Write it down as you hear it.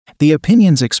The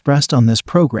opinions expressed on this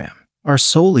program are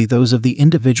solely those of the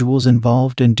individuals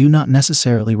involved and do not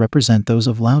necessarily represent those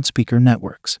of Loudspeaker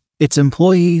Networks, its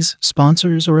employees,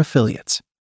 sponsors, or affiliates.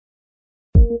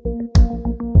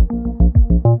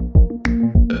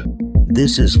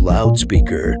 This is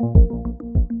Loudspeaker.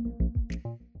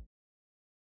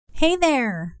 Hey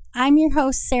there, I'm your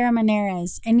host, Sarah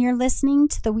Menarez, and you're listening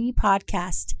to the We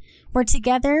Podcast, where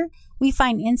together we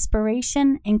find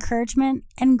inspiration, encouragement,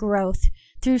 and growth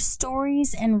through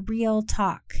stories and real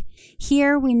talk.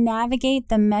 Here we navigate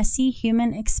the messy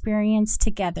human experience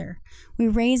together. We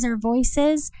raise our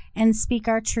voices and speak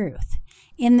our truth.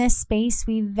 In this space,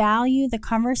 we value the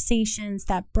conversations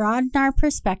that broaden our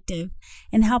perspective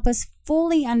and help us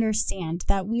fully understand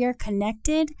that we are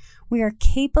connected, we are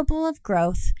capable of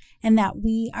growth, and that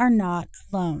we are not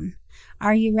alone.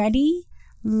 Are you ready?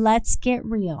 Let's get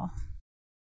real.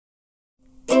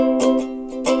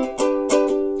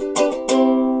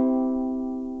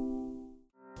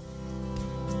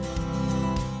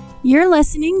 You're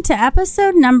listening to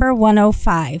episode number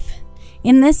 105.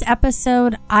 In this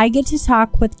episode, I get to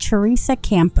talk with Teresa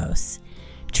Campos.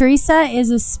 Teresa is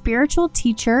a spiritual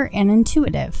teacher and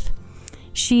intuitive.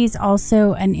 She's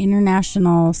also an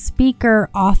international speaker,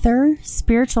 author,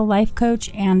 spiritual life coach,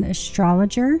 and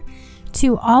astrologer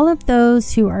to all of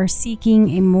those who are seeking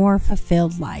a more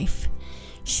fulfilled life.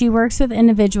 She works with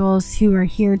individuals who are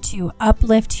here to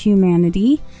uplift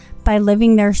humanity by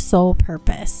living their soul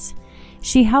purpose.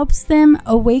 She helps them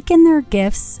awaken their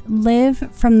gifts,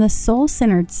 live from the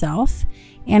soul-centered self,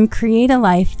 and create a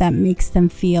life that makes them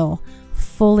feel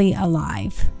fully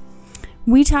alive.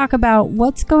 We talk about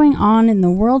what's going on in the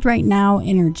world right now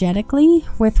energetically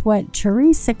with what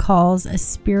Teresa calls a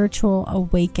spiritual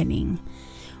awakening.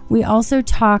 We also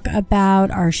talk about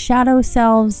our shadow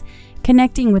selves,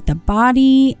 connecting with the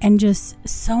body, and just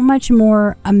so much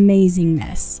more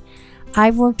amazingness.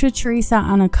 I've worked with Teresa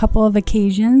on a couple of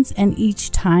occasions, and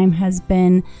each time has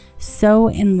been so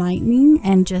enlightening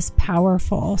and just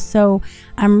powerful. So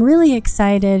I'm really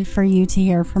excited for you to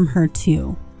hear from her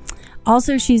too.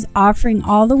 Also, she's offering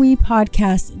all the We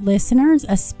Podcast listeners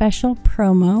a special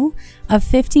promo of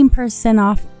 15%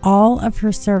 off all of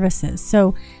her services.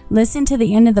 So listen to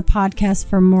the end of the podcast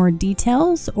for more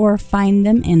details or find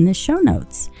them in the show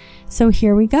notes. So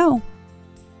here we go.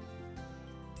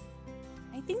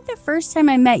 I think the first time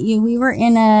I met you, we were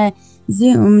in a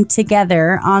Zoom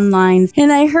together online,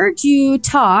 and I heard you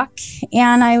talk,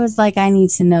 and I was like, I need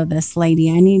to know this lady.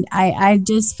 I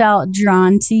just felt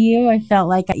drawn to you. I felt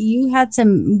like you had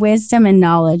some wisdom and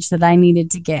knowledge that I needed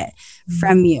to get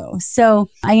from you. So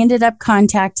I ended up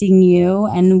contacting you,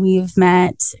 and we've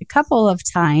met a couple of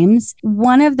times.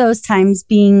 One of those times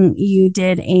being you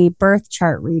did a birth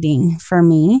chart reading for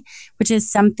me, which is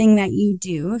something that you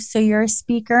do. So you're a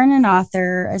speaker and an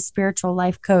author, a spiritual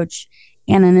life coach,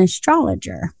 and an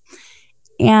astrologer.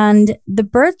 And the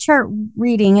birth chart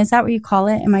reading, is that what you call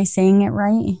it? Am I saying it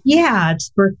right? Yeah,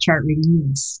 it's birth chart reading.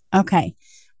 Yes. Okay.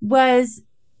 Was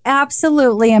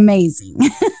absolutely amazing.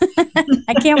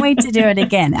 I can't wait to do it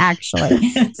again, actually.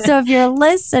 So if you're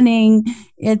listening,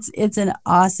 it's an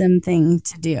awesome thing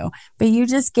to do. But you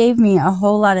just gave me a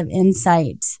whole lot of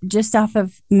insight just off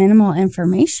of minimal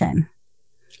information.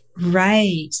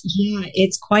 Right. Yeah,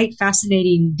 it's quite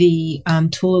fascinating, the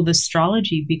tool of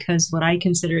astrology, because what I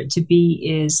consider it to be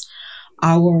is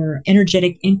our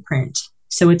energetic imprint.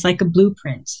 So it's like a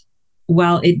blueprint.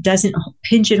 While it doesn't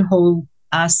pigeonhole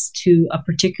us to a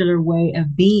particular way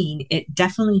of being, it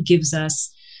definitely gives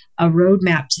us a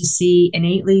roadmap to see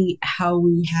innately how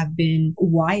we have been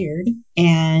wired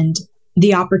and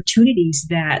the opportunities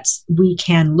that we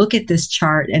can look at this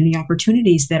chart and the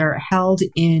opportunities that are held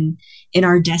in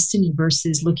our destiny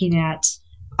versus looking at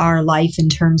our life in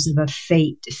terms of a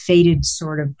fated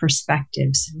sort of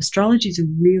perspective. So astrology is a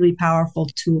really powerful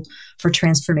tool for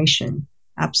transformation.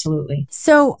 Absolutely.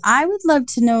 So I would love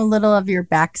to know a little of your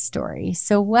backstory.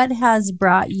 So what has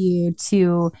brought you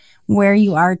to where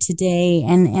you are today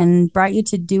and brought you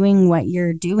to doing what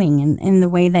you're doing in the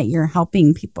way that you're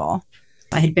helping people?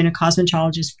 I had been a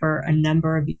cosmetologist for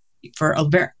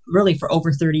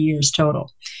over 30 years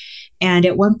total. And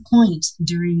at one point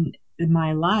during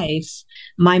my life,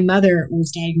 my mother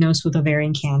was diagnosed with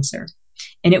ovarian cancer.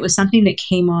 And it was something that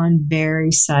came on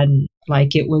very sudden.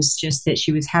 Like it was just that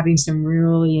she was having some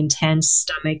really intense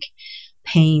stomach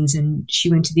pains and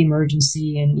she went to the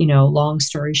emergency and, long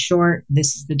story short,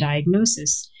 this is the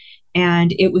diagnosis.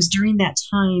 And it was during that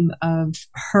time of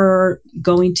her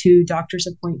going to doctor's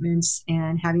appointments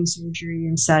and having surgery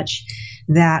and such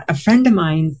that a friend of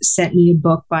mine sent me a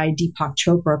book by Deepak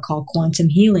Chopra called Quantum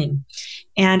Healing.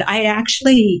 And I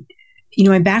actually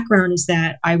my background is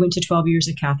that I went to 12 years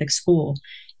of Catholic school.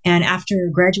 And after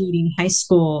graduating high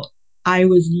school, I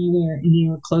was nowhere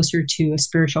near closer to a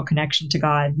spiritual connection to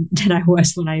God than I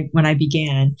was when I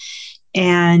began.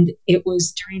 And it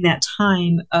was during that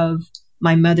time of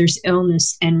my mother's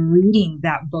illness and reading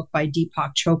that book by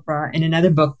Deepak Chopra and another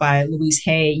book by Louise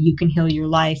Hay, You Can Heal Your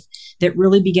Life, that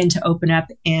really began to open up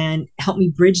and help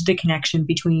me bridge the connection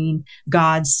between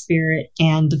God's spirit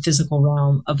and the physical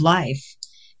realm of life.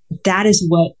 That is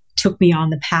what took me on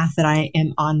the path that I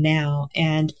am on now.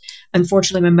 And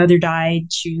unfortunately, my mother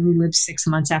died. She only lived 6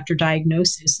 months after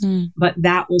diagnosis. But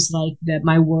that was like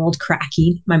my world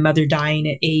cracking. My mother dying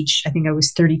at age, I think I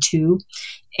was 32.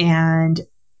 And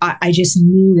I just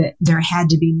knew that there had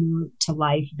to be more to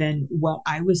life than what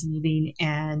I was living,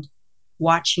 and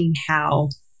watching how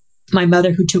my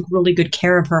mother, who took really good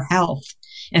care of her health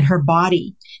and her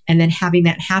body, and then having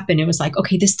that happen, it was like,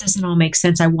 okay, this doesn't all make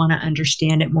sense. I want to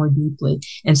understand it more deeply.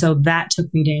 And so that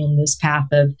took me down this path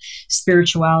of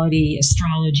spirituality,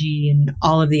 astrology, and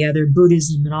all of the other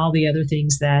Buddhism and all the other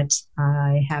things that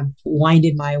I have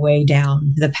winded my way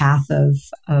down the path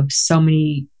of so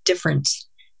many different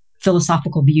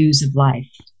philosophical views of life.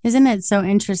 Isn't it so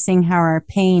interesting how our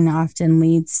pain often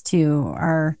leads to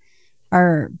our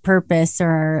purpose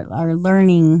or our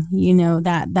learning,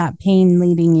 that pain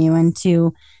leading you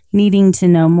into needing to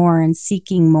know more and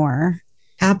seeking more.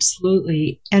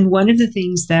 Absolutely. And one of the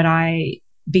things that I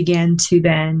began to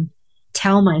then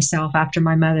tell myself after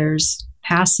my mother's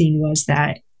passing was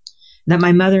that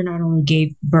my mother not only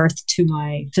gave birth to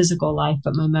my physical life,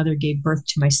 but my mother gave birth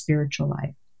to my spiritual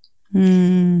life.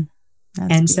 And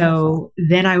beautiful. So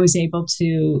then I was able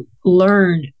to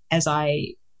learn as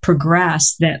I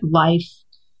progressed that life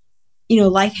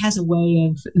has a way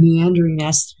of meandering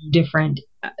us through different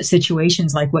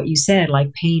situations, like what you said,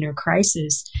 like pain or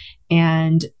crisis.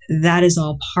 And that is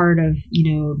all part of,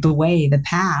 the way, the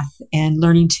path, and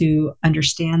learning to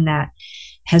understand that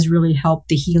has really helped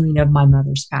the healing of my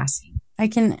mother's passing. I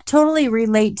can totally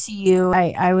relate to you.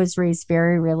 I was raised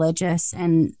very religious,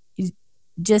 and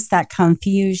just that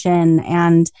confusion,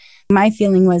 and my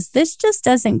feeling was this just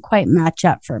doesn't quite match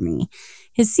up for me.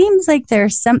 It seems like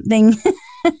there's something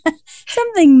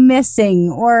something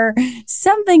missing or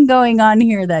something going on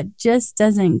here that just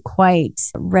doesn't quite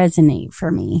resonate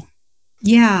for me.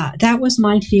 Yeah, that was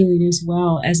my feeling as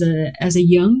well as a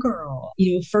young girl,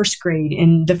 first grade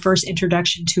and the first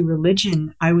introduction to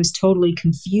religion. I was totally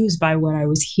confused by what I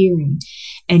was hearing.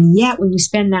 And yet when you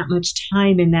spend that much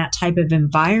time in that type of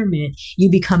environment, you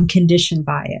become conditioned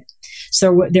by it.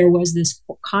 So there was this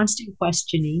constant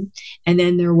questioning, and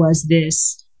then there was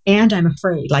this, and I'm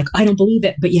afraid, like, I don't believe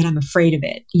it, but yet I'm afraid of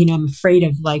it. I'm afraid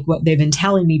of like what they've been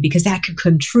telling me because that could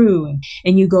come true.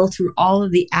 And you go through all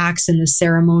of the acts and the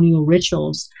ceremonial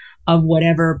rituals of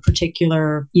whatever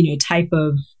particular, type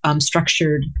of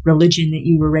structured religion that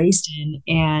you were raised in.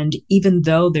 And even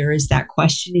though there is that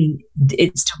questioning,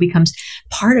 it still becomes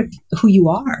part of who you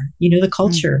are. The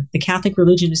culture, the Catholic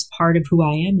religion is part of who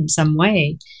I am in some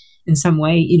way,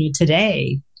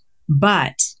 today.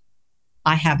 But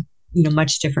I have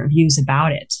much different views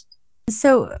about it.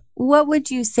 So what would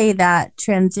you say that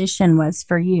transition was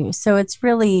for you? So it's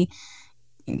really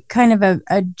kind of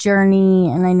a journey,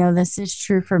 and I know this is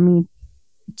true for me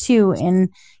too, in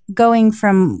going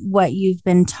from what you've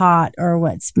been taught or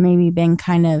what's maybe been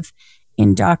kind of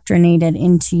indoctrinated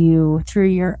into you through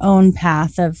your own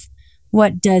path of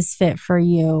what does fit for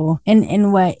you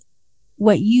and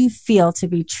what you feel to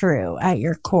be true at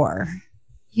your core.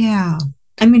 Yeah.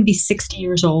 I'm going to be 60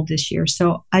 years old this year.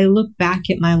 So I look back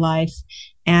at my life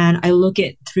and I look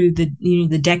at through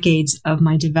the decades of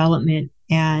my development,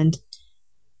 and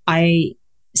I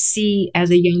see as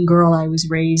a young girl, I was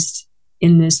raised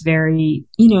in this very,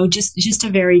 just a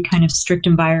very kind of strict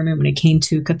environment when it came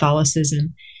to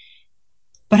Catholicism.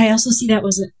 But I also see that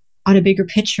was on a bigger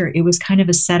picture. It was kind of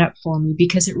a setup for me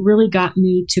because it really got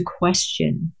me to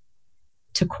question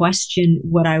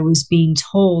what I was being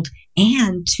told,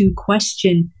 and to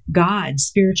question God,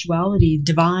 spirituality,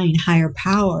 divine, higher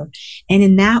power. And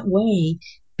in that way,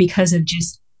 because of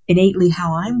just innately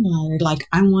how I'm wired, like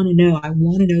I want to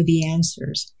know the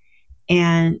answers.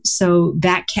 And so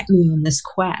that kept me on this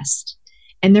quest.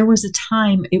 And there was a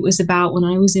time, it was about when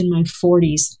I was in my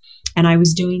 40s, and I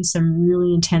was doing some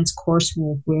really intense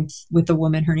coursework with a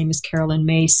woman. Her name is Carolyn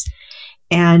Mace.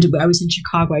 And I was in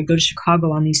Chicago. I'd go to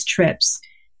Chicago on these trips.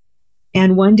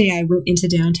 And one day I went into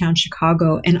downtown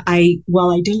Chicago, and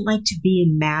while I don't like to be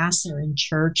in mass or in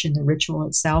church and the ritual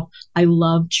itself, I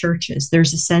love churches.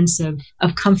 There's a sense of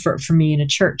comfort for me in a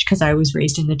church because I was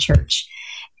raised in the church.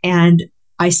 And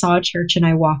I saw a church and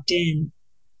I walked in,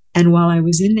 And while I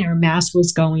was in there, Mass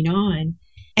was going on.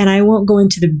 And I won't go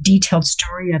into the detailed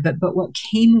story of it, but what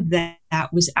came of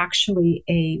that was actually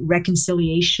a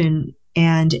reconciliation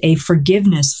and a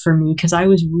forgiveness for me, because I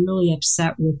was really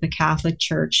upset with the Catholic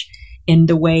Church in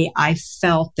the way I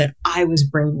felt that I was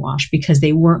brainwashed because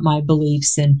they weren't my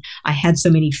beliefs. And I had so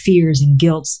many fears and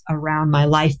guilts around my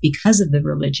life because of the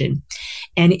religion.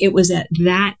 And it was at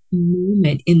that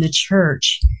moment in the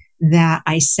church that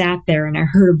I sat there and I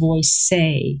heard a voice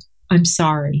say, I'm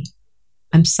sorry.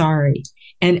 I'm sorry.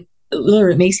 And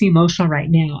literally, it makes me emotional right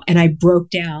now. And I broke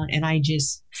down and I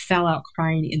just fell out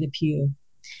crying in the pew,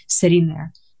 sitting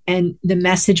there. And the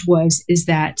message is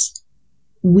that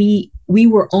we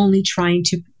were only trying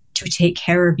to take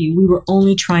care of you. We were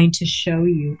only trying to show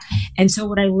you. And so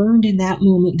what I learned in that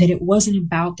moment, that it wasn't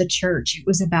about the church. It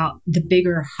was about the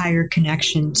bigger, higher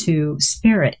connection to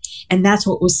spirit. And that's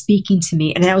what was speaking to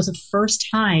me. And that was the first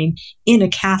time in a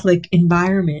Catholic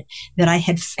environment that I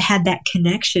had that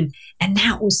connection. And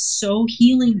that was so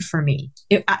healing for me.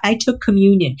 I took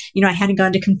communion. I hadn't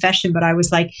gone to confession, but I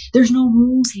was like, there's no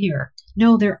rules here.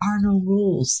 No, there are no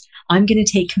rules. I'm going to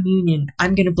take communion.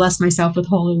 I'm going to bless myself with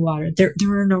holy water. There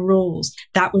are no rules.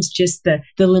 That was just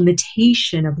the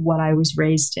limitation of what I was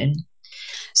raised in.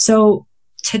 So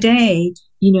today,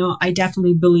 I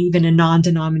definitely believe in a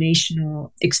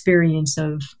non-denominational experience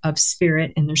of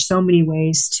spirit. And there's so many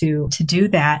ways to do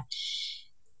that.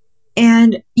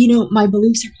 And, my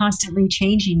beliefs are constantly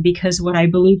changing, because what I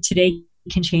believe today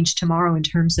can change tomorrow in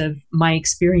terms of my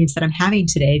experience that I'm having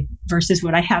today versus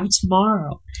what I have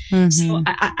tomorrow. Mm-hmm. So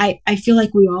I feel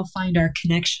like we all find our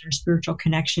connection, our spiritual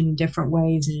connection in different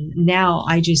ways. And now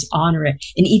I just honor it.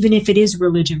 And even if it is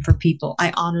religion for people,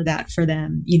 I honor that for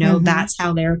them. Mm-hmm. That's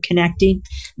how they're connecting,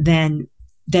 then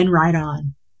right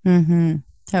on. Mm-hmm.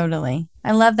 Totally.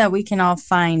 I love that we can all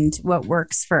find what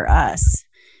works for us,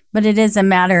 but it is a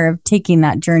matter of taking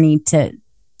that journey to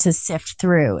sift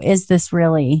through. Is this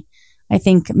really, I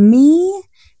think, me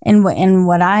and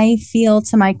what I feel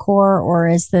to my core, or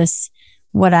is this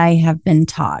what I have been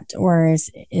taught, or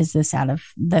is this out of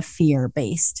the fear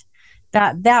based?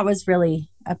 That was really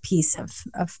a piece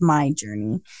of my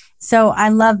journey. So I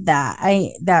love that.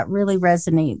 That really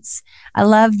resonates. I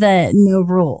love the no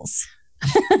rules.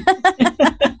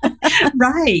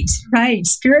 Right.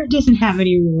 Spirit doesn't have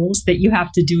any rules that you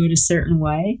have to do it a certain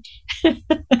way.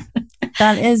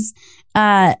 That is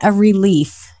a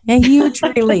relief. A huge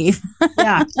relief.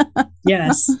 Yeah.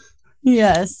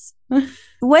 Yes.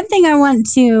 One thing I want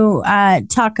to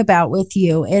talk about with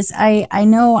you is I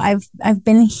know I've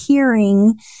been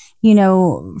hearing,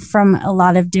 from a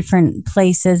lot of different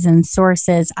places and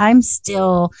sources. I'm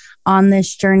still on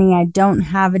this journey. I don't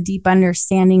have a deep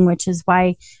understanding, which is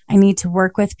why I need to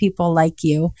work with people like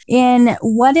you. In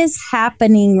what is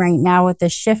happening right now with the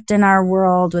shift in our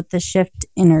world, with the shift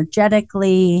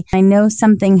energetically. I know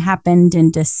something happened in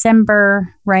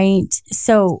December, right?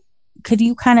 So could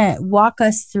you kind of walk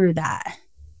us through that?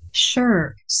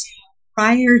 Sure. So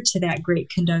prior to that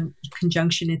great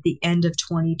conjunction at the end of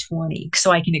 2020, so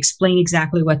I can explain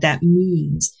exactly what that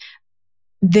means,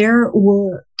 there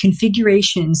were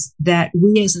configurations that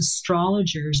we as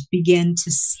astrologers began to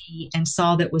see and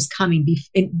saw that was coming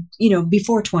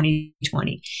before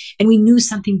 2020. And we knew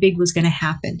something big was going to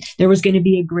happen. There was going to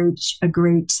be a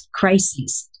great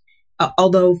crisis.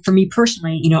 Although for me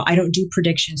personally, I don't do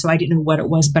predictions, so I didn't know what it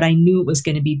was, but I knew it was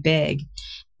going to be big.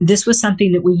 This was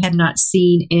something that we had not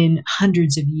seen in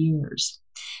hundreds of years.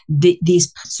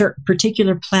 These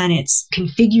particular planets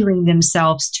configuring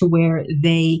themselves to where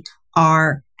they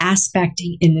are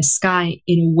aspecting in the sky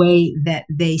in a way that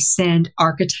they send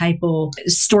archetypal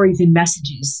stories and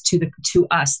messages to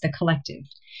us, the collective.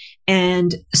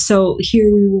 And so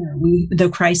here we were. The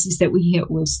crisis that we hit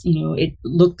was, it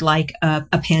looked like a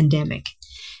pandemic.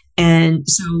 And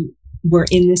so we're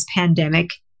in this pandemic.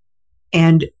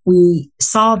 And we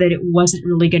saw that it wasn't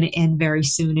really going to end very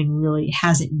soon, and really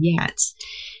hasn't yet.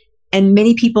 And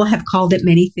many people have called it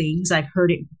many things. I've heard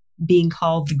it being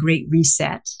called the Great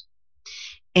Reset.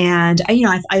 And,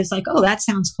 I was like, oh, that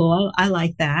sounds cool. I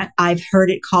like that. I've heard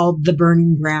it called the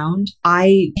Burning Ground.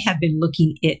 I have been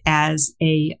looking at it as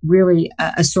a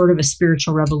sort of a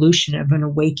spiritual revolution, of an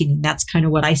awakening. That's kind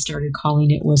of what I started calling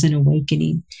it, was an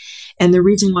awakening. And the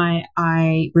reason why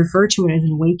I refer to it as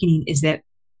an awakening is that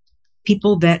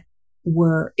people that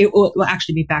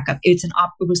actually, let me back up. Is an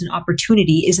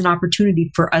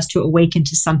opportunity for us to awaken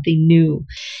to something new.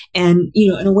 And,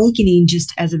 an awakening,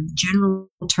 just as a general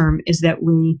term, is that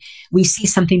we see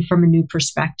something from a new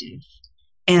perspective.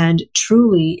 And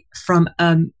truly, from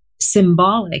a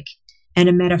symbolic and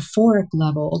a metaphoric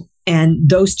level, And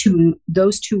those two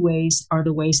ways are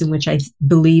the ways in which I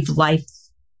believe life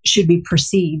should be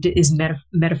perceived, is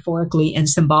metaphorically and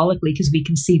symbolically, because we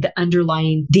can see the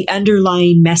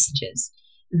underlying messages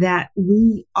that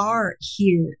we are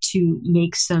here to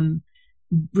make some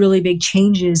really big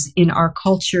changes in our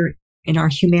culture, in our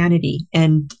humanity,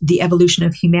 and the evolution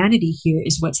of humanity here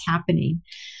is what's happening.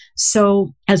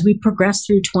 So as we progress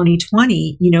through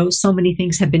 2020, so many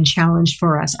things have been challenged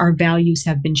for us. Our values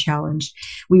have been challenged.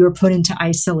 We were put into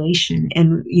isolation,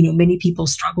 and, many people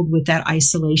struggled with that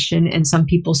isolation, and some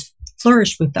people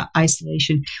flourished with the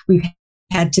isolation. We've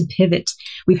had to pivot.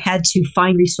 We've had to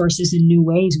find resources in new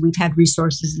ways. We've had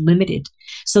resources limited.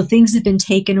 So things have been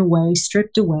taken away,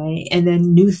 stripped away, and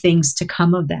then new things to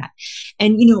come of that.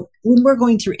 And, when we're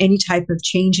going through any type of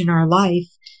change in our life,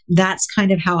 that's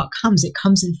kind of how it comes. It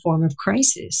comes in form of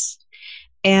crisis.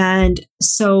 And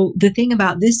so the thing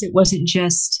about this, it wasn't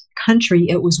just country,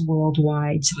 it was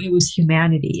worldwide. So it was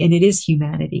humanity, and it is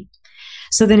humanity.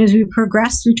 So then as we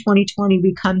progress through 2020,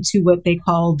 we come to what they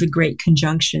call the Great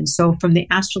Conjunction. So from the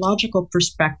astrological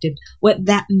perspective, what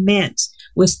that meant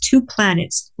was two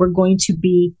planets were going to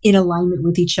be in alignment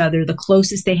with each other, the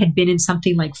closest they had been in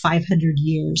something like 500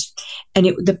 years. And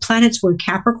the planets were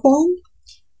Capricorn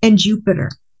and Jupiter.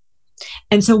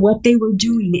 And so what they were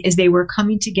doing is they were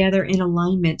coming together in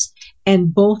alignment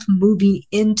and both moving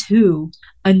into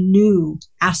a new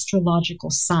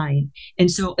astrological sign. And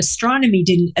so astronomy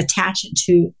didn't attach it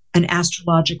to an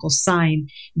astrological sign.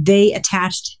 They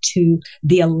attached it to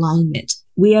the alignment.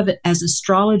 We have, as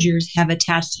astrologers, have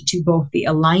attached it to both the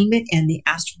alignment and the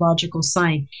astrological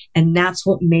sign. And that's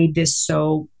what made this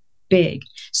so big.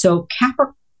 So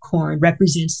Capricorn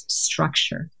represents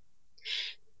structure.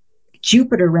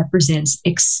 Jupiter represents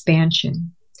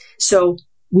expansion. So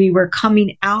we were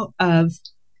coming out of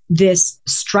this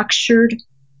structured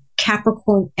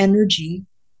Capricorn energy,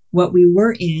 what we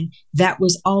were in, that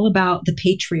was all about the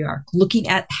patriarch, looking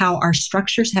at how our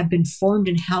structures have been formed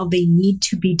and how they need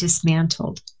to be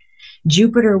dismantled.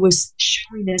 Jupiter was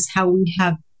showing us how we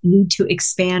need to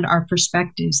expand our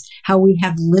perspectives, how we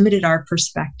have limited our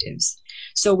perspectives.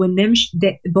 So when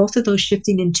both of those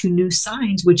shifting into new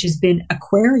signs, which has been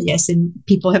Aquarius, and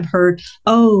people have heard,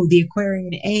 the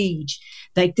Aquarian age,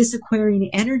 like this Aquarian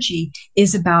energy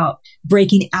is about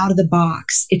breaking out of the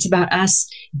box. It's about us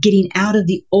getting out of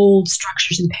the old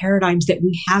structures and paradigms that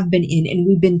we have been in. And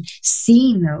we've been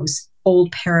seeing those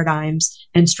old paradigms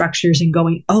and structures and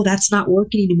going, that's not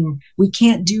working anymore. We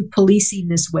can't do policing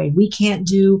this way. We can't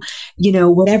do,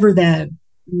 whatever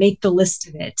make the list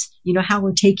of it, how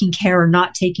we're taking care or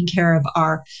not taking care of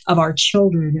our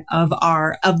children, of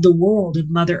the world, of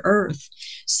Mother Earth.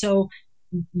 So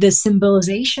the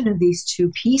symbolization of these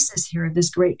two pieces here, this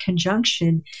Great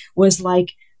Conjunction, was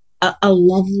like a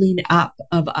leveling up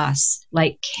of us.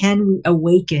 Like, can we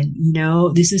awaken?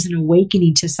 This is an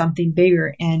awakening to something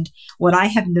bigger. And what I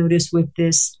have noticed with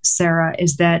this, Sarah,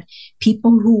 is that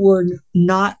people who were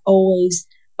not always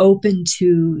open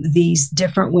to these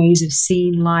different ways of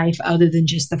seeing life other than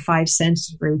just the five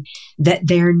sensory, that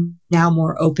they're now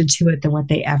more open to it than what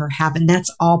they ever have. And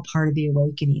that's all part of the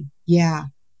awakening. Yeah,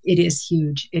 it is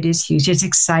huge. It is huge. It's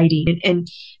exciting. And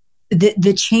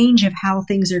the change of how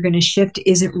things are going to shift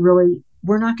isn't really,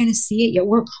 we're not going to see it yet.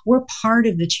 We're part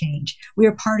of the change. We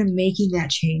are part of making that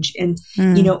change. And,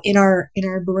 in our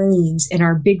brains, in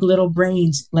our big little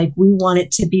brains, like we want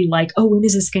it to be like, when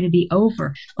is this going to be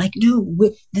over? Like, no,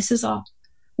 this is all,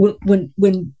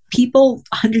 when people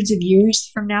hundreds of years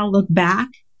from now look back,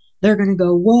 they're going to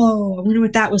go, whoa, I wonder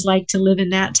what that was like to live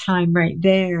in that time right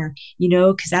there,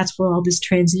 because that's where all this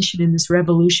transition and this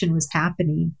revolution was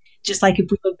happening. Just like if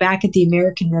we look back at the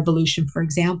American Revolution, for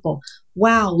example,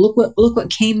 wow, look what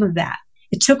came of that.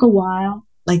 It took a while.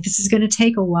 Like, this is going to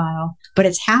take a while, but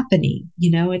it's happening.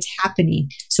 It's happening.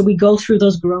 So we go through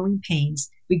those growing pains.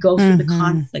 We go through the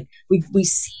conflict. We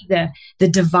see the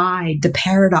divide, the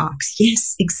paradox.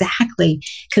 Yes, exactly.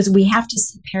 Because we have to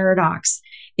see paradox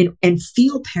and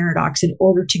feel paradox in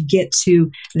order to get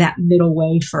to that middle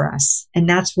way for us. And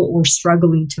that's what we're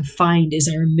struggling to find,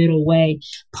 is our middle way.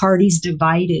 Parties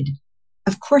divided.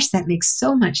 Of course, that makes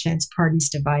so much sense. Parties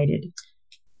divided.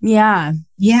 Yeah.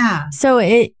 Yeah. So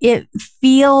it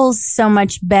feels so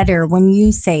much better when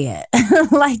you say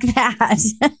it like that.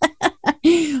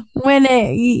 When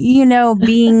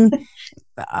being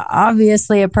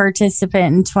obviously a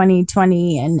participant in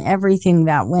 2020 and everything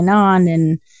that went on,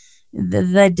 and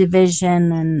the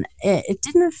division, and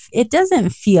it doesn't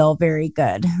feel very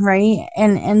good, right?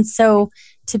 And so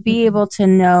to be able to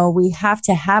know we have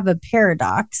to have a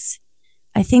paradox,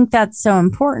 I think that's so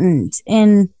important.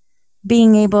 And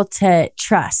being able to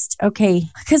trust. Okay.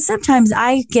 Because sometimes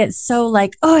I get so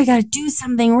like, oh, I got to do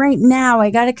something right now.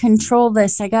 I got to control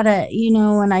this. I got to,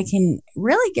 and I can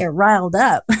really get riled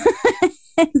up.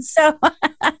 And so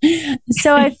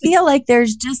I feel like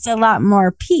there's just a lot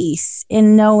more peace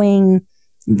in knowing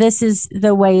this is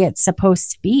the way it's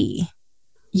supposed to be.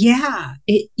 Yeah,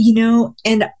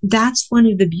 and that's one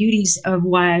of the beauties of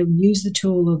why I use the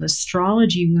tool of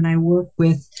astrology when I work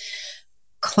with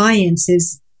clients,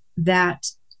 is that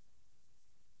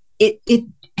it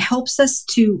helps us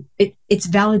it's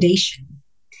validation.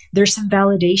 There's some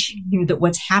validation here that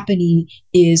what's happening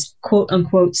is quote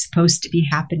unquote supposed to be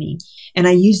happening. And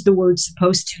I use the word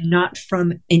supposed to not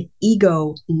from an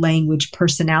ego language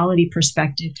personality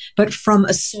perspective, but from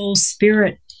a soul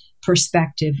spirit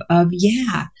perspective of,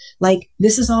 like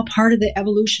this is all part of the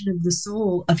evolution of the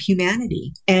soul of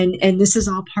humanity. And this is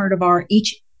all part of our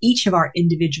each of our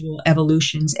individual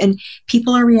evolutions, and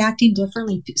people are reacting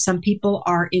differently. Some people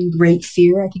are in great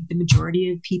fear. I think the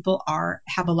majority of people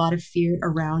have a lot of fear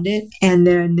around it. And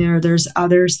then there's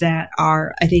others that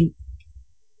are, I think,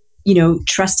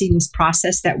 trusting this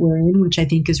process that we're in, which I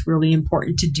think is really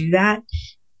important to do that.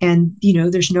 And,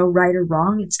 there's no right or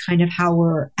wrong. It's kind of how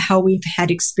we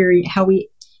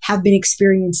have been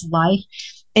experienced life.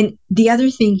 And the other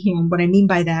thing here, and what I mean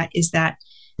by that is that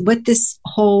what this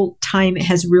whole time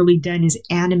has really done is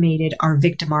animated our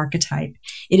victim archetype.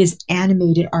 It has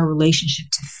animated our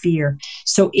relationship to fear.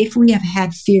 So if we have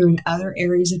had fear in other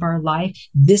areas of our life,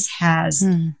 this has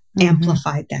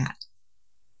amplified that.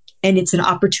 And it's an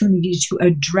opportunity to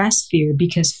address fear,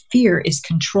 because fear is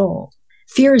control.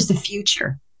 Fear is the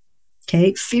future.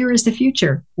 Okay. Fear is the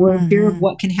future. We're in fear of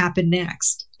what can happen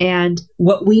next. And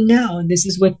what we know, and this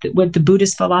is what the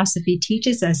Buddhist philosophy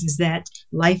teaches us, is that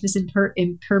life is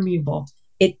impermeable.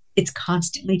 It's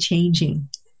constantly changing.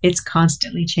 It's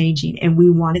constantly changing. And we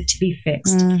want it to be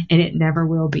fixed, and it never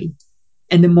will be.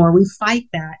 And the more we fight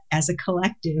that as a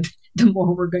collective, the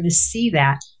more we're going to see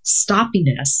that stopping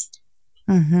us,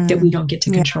 that we don't get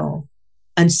to control.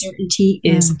 Uncertainty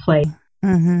is a plague.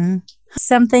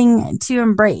 Something to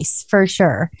embrace for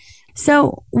sure.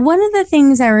 So one of the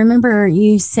things I remember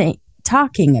you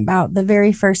talking about the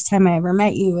very first time I ever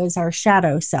met you was our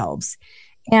shadow selves.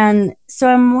 And so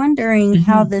I'm wondering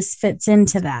how this fits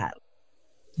into that.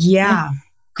 Yeah.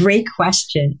 Great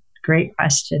question. Great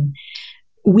question.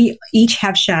 We each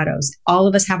have shadows. All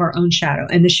of us have our own shadow.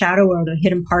 And the shadow are the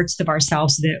hidden parts of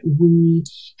ourselves that we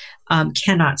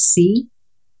cannot see,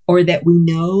 or that we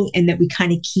know and that we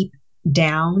kind of keep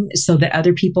down so that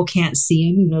other people can't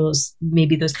see them. Those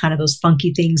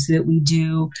funky things that we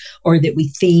do, or that we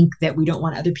think that we don't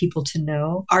want other people to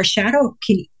know. Our shadow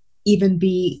can even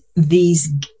be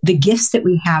the gifts that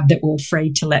we have that we're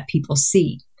afraid to let people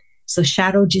see. So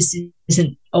shadow just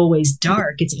isn't always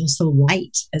dark. It's also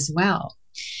light as well.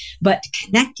 But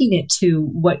connecting it to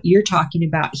what you're talking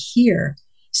about here.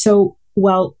 So,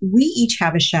 well, we each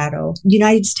have a shadow. The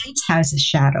United States has a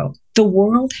shadow. The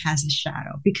world has a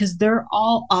shadow, because they're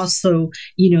all also,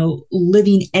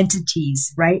 living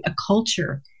entities, right? A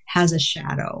culture has a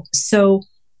shadow. So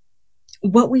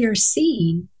what we are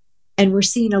seeing, and we're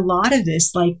seeing a lot of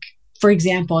this, like, for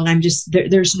example, and I'm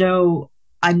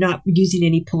not using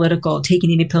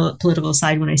taking any political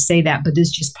side when I say that, but this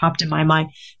just popped in my mind.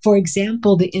 For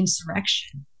example, the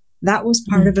insurrection, that was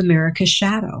part of America's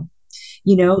shadow.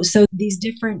 So these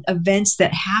different events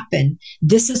that happen,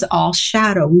 this is all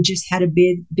shadow. We just had a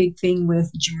big thing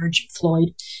with George Floyd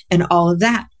and all of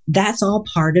that. That's all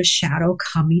part of shadow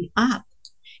coming up.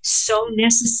 So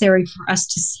necessary for us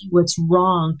to see what's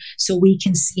wrong so we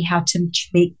can see how to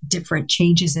make different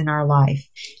changes in our life.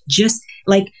 Just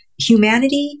like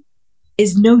humanity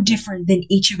is no different than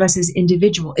each of us as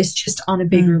individual. It's just on a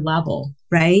bigger level,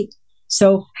 right?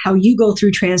 So how you go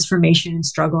through transformation and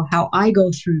struggle, how I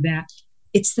go through that,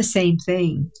 it's the same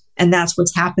thing. And that's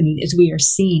what's happening, is we are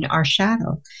seeing our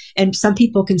shadow. And some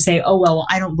people can say, oh, well,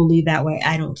 I don't believe that way.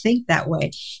 I don't think that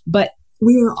way. But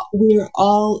we're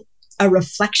all a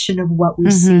reflection of what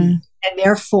we see. And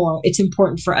therefore, it's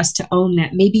important for us to own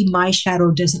that. Maybe my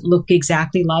shadow doesn't look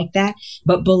exactly like that,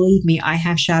 but believe me, I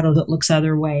have shadow that looks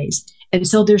other ways. And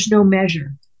so there's no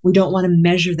measure. We don't want to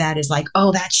measure that as like,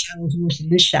 oh, that shadow is worse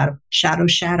than this shadow.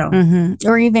 Shadow.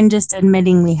 Or even just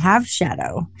admitting we have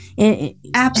shadow.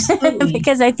 Absolutely.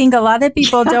 Because I think a lot of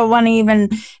people don't want to even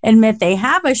admit they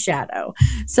have a shadow.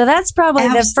 So that's probably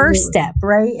the first step,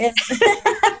 right?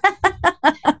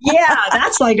 Yeah,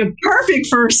 that's like a perfect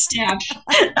first step.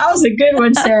 That was a good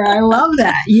one, Sarah. I love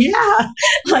that. Yeah.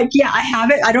 Like, yeah, I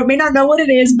have it. May not know what it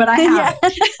is, but I have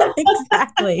it.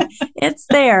 Exactly. It's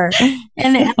there.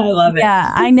 And I love it.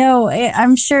 Yeah, I know.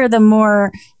 I'm sure the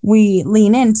more we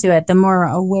lean into it, the more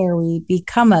aware we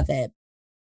become of it.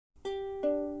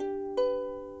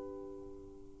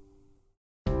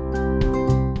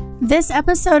 This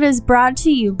episode is brought to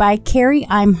you by Carrie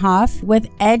Imhoff with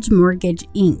Edge Mortgage,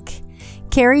 Inc.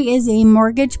 Carrie is a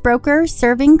mortgage broker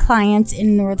serving clients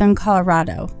in Northern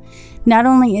Colorado. Not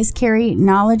only is Carrie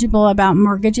knowledgeable about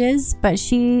mortgages, but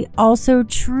she also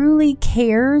truly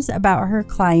cares about her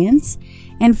clients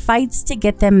and fights to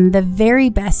get them the very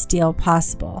best deal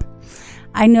possible.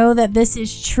 I know that this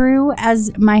is true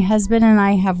as my husband and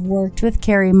I have worked with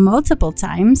Carrie multiple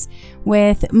times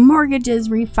with mortgages,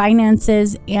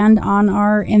 refinances, and on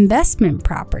our investment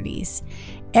properties.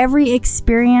 Every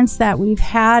experience that we've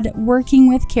had working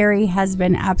with Carrie has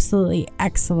been absolutely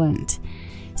excellent.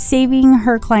 Saving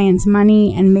her clients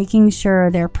money and making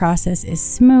sure their process is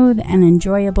smooth and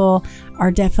enjoyable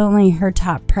are definitely her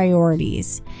top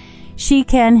priorities. She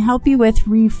can help you with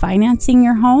refinancing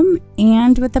your home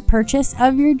and with the purchase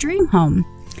of your dream home.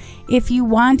 If you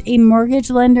want a mortgage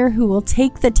lender who will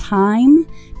take the time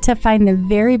to find the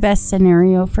very best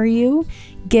scenario for you,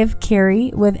 give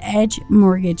Carrie with Edge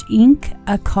Mortgage, Inc.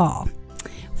 a call.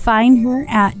 Find her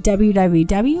at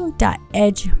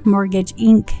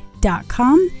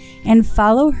www.edgemortgageinc.com and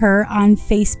follow her on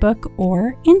Facebook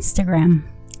or Instagram.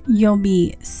 You'll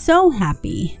be so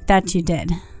happy that you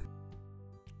did.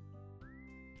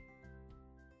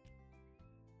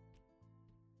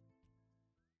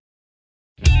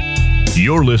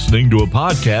 You're listening to a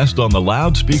podcast on the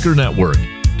Loudspeaker Network.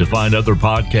 To find other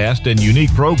podcasts and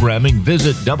unique programming,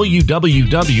 visit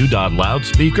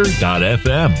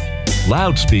www.loudspeaker.fm.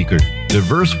 Loudspeaker,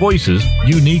 diverse voices,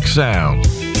 unique sound.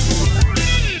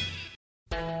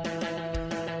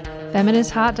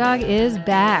 Feminist Hot Dog is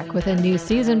back with a new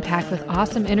season packed with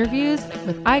awesome interviews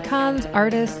with icons,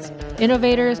 artists,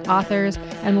 innovators, authors,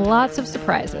 and lots of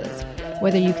surprises.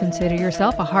 Whether you consider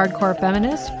yourself a hardcore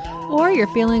feminist or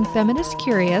you're feeling feminist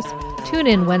curious, tune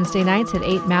in Wednesday nights at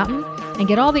 8 Mountain and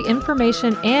get all the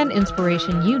information and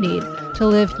inspiration you need to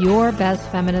live your best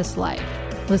feminist life.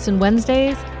 Listen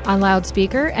Wednesdays on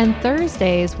Loudspeaker and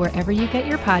Thursdays wherever you get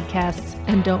your podcasts.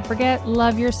 And don't forget,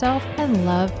 love yourself and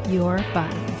love your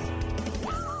buns.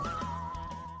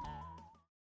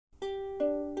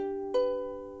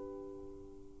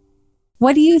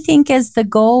 What do you think is the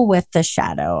goal with the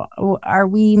shadow? Are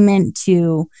we meant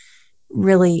to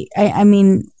really, I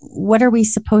mean, what are we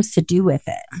supposed to do with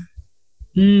it?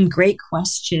 Great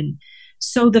question.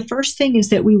 So the first thing is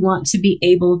that we want to be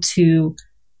able to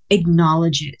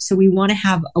acknowledge it. So we want to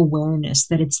have awareness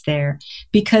that it's there,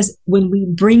 because when we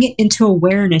bring it into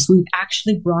awareness, we've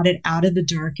actually brought it out of the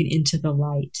dark and into the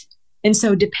light. And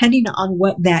so depending on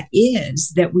what that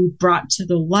is that we've brought to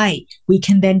the light, we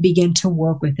can then begin to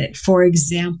work with it. For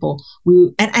example,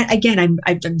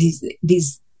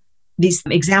 these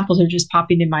examples are just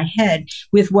popping in my head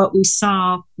with what we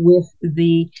saw with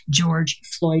the George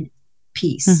Floyd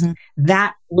piece. Mm-hmm.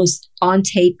 That was on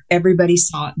tape. Everybody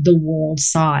saw it. The world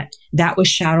saw it. That was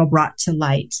shadow brought to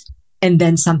light. And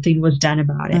then something was done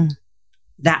about it.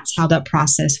 That's how that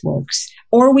process works.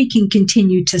 Or we can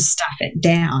continue to stuff it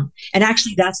down. And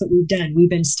actually, that's what we've done.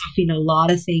 We've been stuffing a lot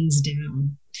of things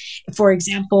down. For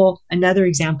example, another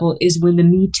example is when the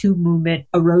Me Too movement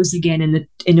arose again in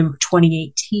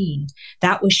 2018.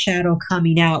 That was shadow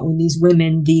coming out when these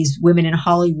women in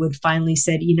Hollywood finally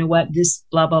said, you know what, this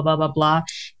blah, blah, blah, blah, blah.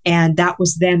 And that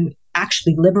was them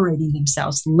actually liberating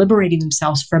themselves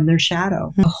from their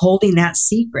shadow, holding that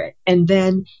secret. And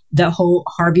then the whole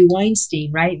Harvey Weinstein,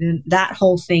 right? And that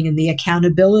whole thing and the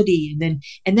accountability,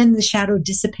 and then the shadow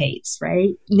dissipates, right?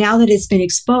 Now that it's been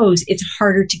exposed, it's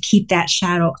harder to keep that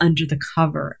shadow under the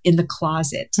cover in the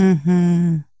closet.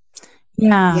 Mm-hmm.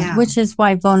 Yeah, which is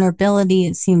why vulnerability,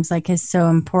 it seems like, is so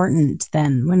important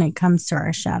then when it comes to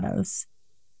our shadows.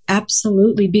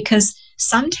 Absolutely, because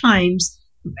sometimes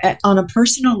on a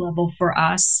personal level for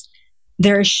us,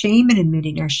 there is shame in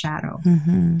admitting our shadow.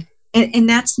 Mm-hmm. And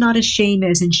that's not a shame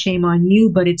as in shame on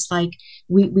you, but it's like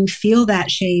we feel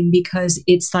that shame because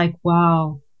it's like,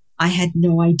 wow, I had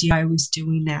no idea I was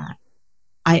doing that.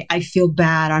 I feel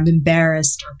bad. I'm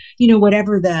embarrassed, or,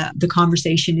 whatever the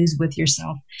conversation is with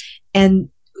yourself. And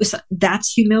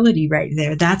that's humility right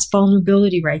there. That's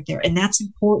vulnerability right there. And that's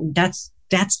important. That's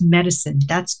medicine.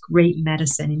 That's great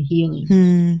medicine and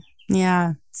healing.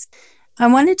 Yeah. I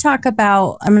want to talk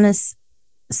about, I'm going to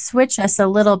switch us a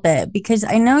little bit because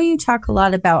I know you talk a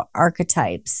lot about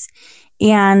archetypes,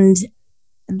 and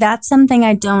that's something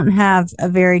I don't have a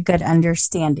very good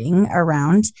understanding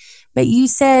around. But you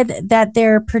said that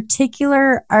there are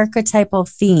particular archetypal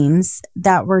themes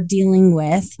that we're dealing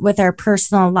with our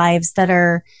personal lives that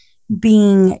are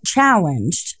being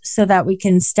challenged so that we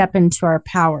can step into our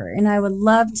power. And I would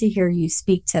love to hear you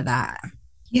speak to that.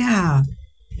 Yeah.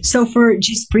 So for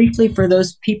just briefly, for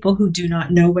those people who do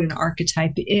not know what an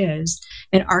archetype is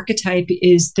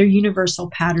they're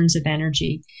universal patterns of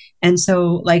energy. And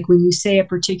so like when you say a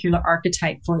particular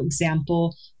archetype, for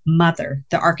example, mother,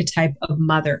 the archetype of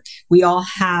mother, we all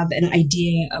have an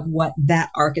idea of what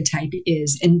that archetype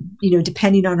is. And,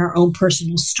 depending on our own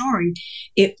personal story,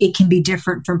 it can be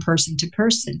different from person to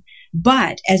person.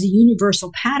 But as a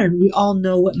universal pattern, we all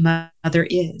know what mother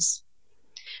is.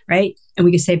 Right? And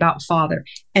we can say about father.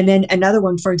 And then another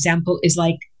one, for example, is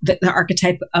like the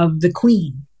archetype of the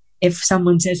queen. If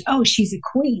someone says, oh, she's a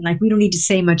queen, like we don't need to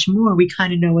say much more. We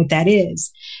kind of know what that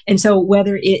is. And so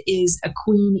whether it is a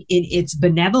queen in its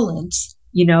benevolence,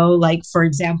 like for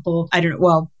example, I don't know,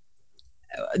 well,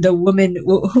 the woman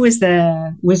who is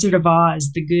the Wizard of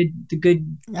Oz, the good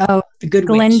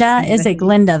Glinda, witch. is it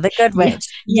Glinda, the good witch?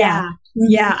 Yeah.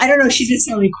 Yeah, I don't know if she's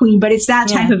necessarily queen, but it's that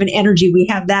type of an energy. We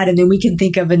have that, and then we can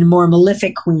think of a more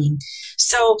malefic queen.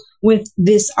 So with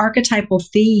this archetypal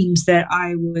themes that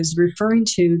I was referring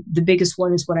to, the biggest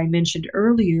one is what I mentioned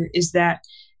earlier, is that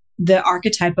the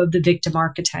archetype of the victim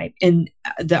archetype. And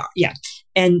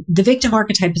the victim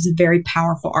archetype is a very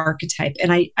powerful archetype.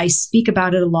 And I speak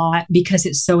about it a lot because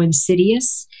it's so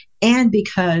insidious, and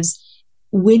because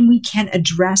when we can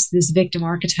address this victim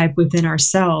archetype within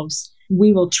ourselves,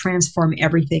 we will transform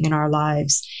everything in our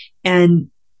lives. And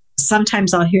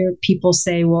sometimes I'll hear people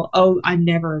say, well, oh, I'm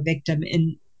never a victim.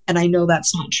 And I know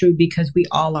that's not true, because we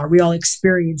all are. We all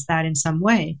experience that in some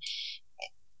way.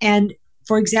 And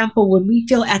for example, when we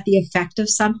feel at the effect of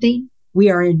something, we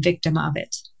are in victim of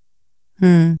it.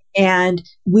 And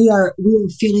we are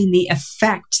feeling the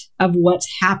effect of what's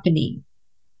happening.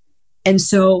 And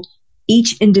so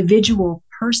each individual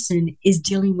person is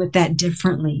dealing with that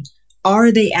differently.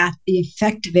 Are they at the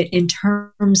effect of it in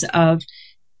terms of,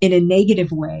 in a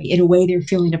negative way, in a way they're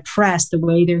feeling oppressed, the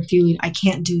way they're feeling, I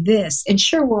can't do this. And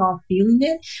sure, we're all feeling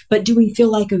it, but do we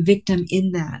feel like a victim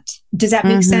in that? Does that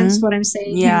make sense, what I'm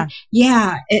saying? Yeah.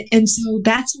 Yeah. And so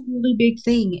that's a really big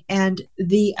thing. And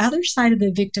the other side of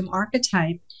the victim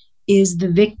archetype is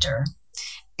the victor.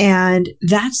 And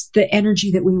that's the energy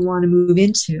that we want to move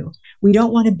into. We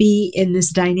don't want to be in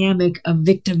this dynamic of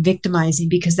victimizing,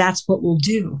 because that's what we'll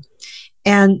do.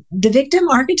 And the victim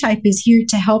archetype is here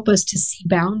to help us to see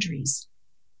boundaries.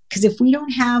 Because if we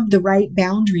don't have the right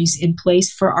boundaries in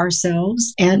place for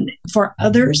ourselves and for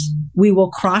others, we will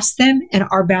cross them and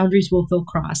our boundaries will feel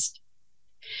crossed.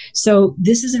 So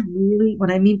this is a really,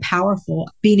 when I mean powerful,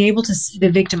 being able to see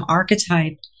the victim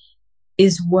archetype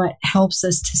is what helps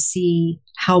us to see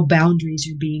how boundaries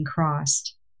are being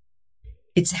crossed.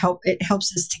 It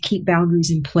helps us to keep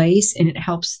boundaries in place, and it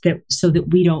helps so that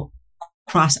we don't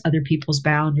cross other people's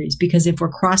boundaries. Because if we're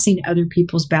crossing other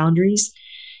people's boundaries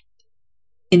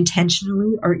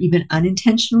intentionally or even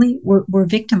unintentionally, we're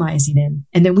victimizing them,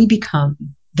 and then we become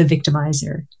the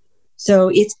victimizer. So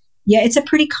it's a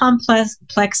pretty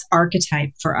complex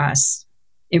archetype for us.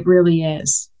 It really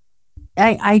is.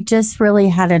 I just really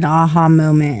had an aha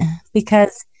moment,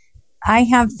 because I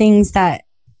have things that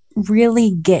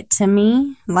really get to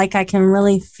me, like I can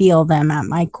really feel them at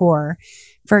my core.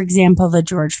 For example, the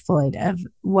George Floyd of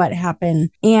what happened.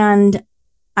 And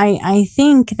I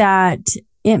think that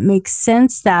it makes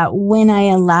sense that when I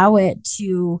allow it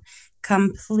to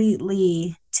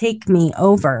completely take me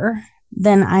over,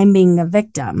 then I'm being a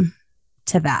victim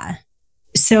to that.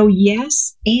 So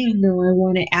yes, and no, I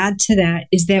want to add to that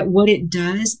is that what it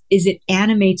does is it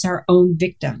animates our own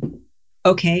victim.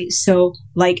 Okay, so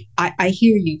like I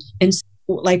hear you. And so,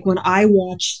 like when I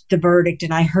watched the verdict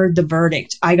and I heard the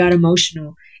verdict, I got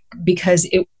emotional because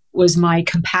it was my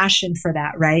compassion for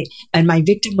that, right? And my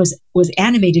victim was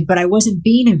animated, but I wasn't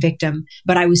being a victim,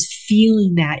 but I was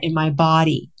feeling that in my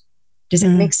body. Does it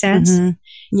make sense?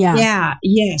 Mm-hmm. Yeah. Yeah.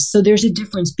 Yes. So there's a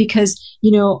difference because,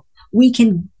 we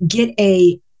can get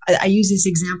I use this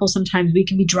example sometimes. We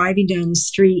can be driving down the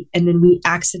street and then we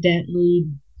accidentally,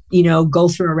 go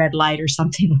through a red light or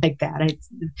something like that.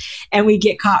 And we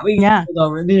get caught. We get pulled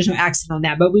over. There's no accident on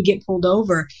that, but we get pulled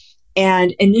over.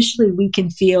 And initially we can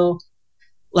feel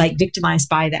like victimized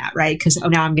by that, right? Because,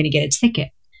 now I'm going to get a ticket.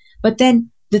 But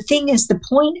then the thing is, the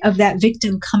point of that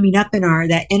victim coming up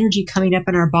that energy coming up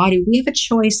in our body, we have a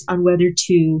choice on whether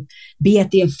to be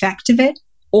at the effect of it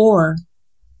or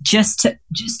just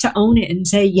to own it and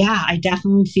say, yeah, I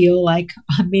definitely feel like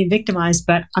I'm being victimized,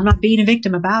 but I'm not being a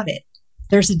victim about it.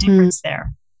 There's a difference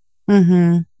there.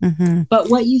 But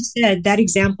what you said, that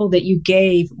example that you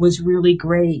gave was really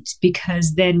great,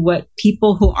 because then what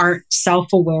people who aren't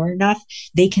self-aware enough,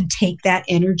 they can take that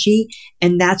energy,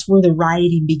 and that's where the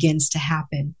rioting begins to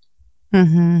happen.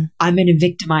 I'm going to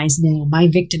victimize now. My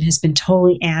victim has been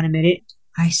totally animated.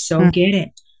 I so get it.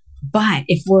 But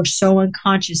if we're so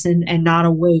unconscious and not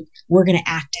awake, we're going to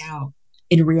act out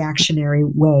in a reactionary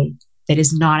way that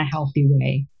is not a healthy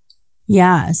way.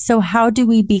 Yeah. So how do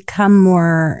we become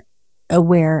more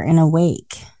aware and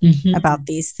awake about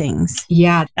these things?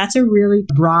 Yeah, that's a really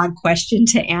broad question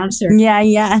to answer.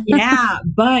 Yeah.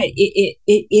 But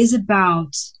it is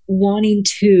about wanting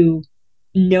to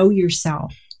know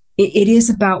yourself. It is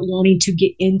about wanting to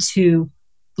get into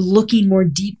looking more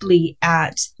deeply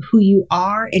at who you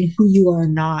are and who you are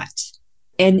not.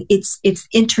 And it's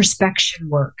introspection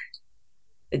work.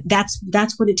 That's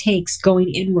what it takes, going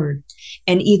inward.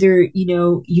 And either,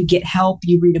 you get help,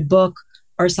 you read a book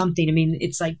or something. I mean,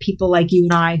 it's like people like you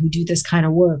and I who do this kind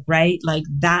of work, right? Like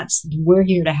we're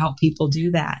here to help people do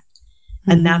that.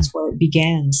 And that's where it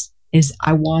begins, is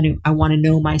I want to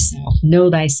know myself,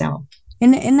 know thyself.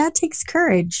 And that takes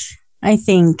courage, I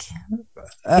think.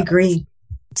 Agree.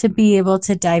 To be able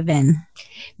to dive in.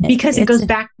 Because it goes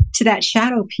back to that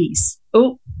shadow piece.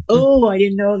 Oh, I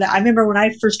didn't know that. I remember when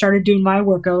I first started doing my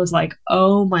work, I was like,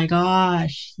 oh my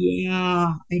gosh,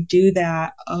 yeah, I do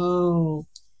that. Do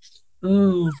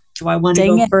I want to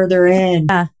go further in?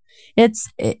 Yeah.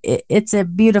 It's a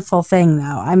beautiful thing, though.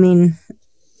 I mean,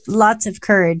 lots of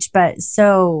courage, but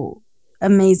so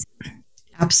amazing.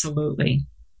 Absolutely.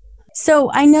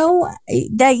 So I know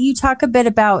that you talk a bit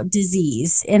about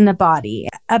disease in the body,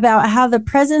 about how the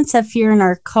presence of fear in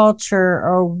our culture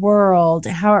or world,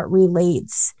 how it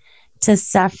relates to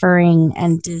suffering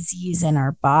and disease in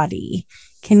our body.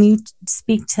 Can you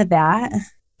speak to that?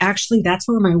 Actually, that's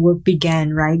where my work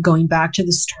began, right? Going back to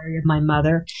the story of my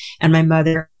mother, and my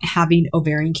mother having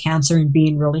ovarian cancer and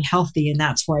being really healthy. And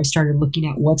that's where I started looking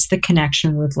at what's the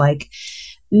connection with, like,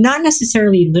 not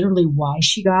necessarily literally why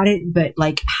she got it, but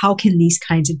like, how can these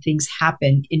kinds of things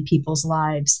happen in people's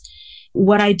lives?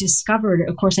 What I discovered,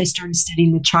 of course, I started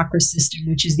studying the chakra system,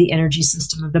 which is the energy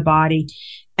system of the body.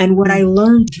 And what I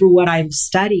learned through what I've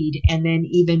studied, and then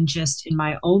even just in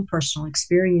my own personal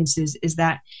experiences, is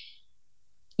that,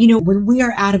 when we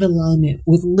are out of alignment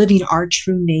with living our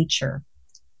true nature,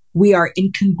 we are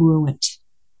incongruent.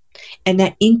 And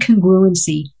that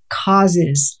incongruency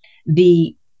causes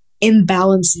the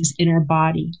imbalances in our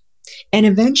body. And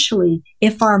eventually,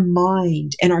 if our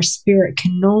mind and our spirit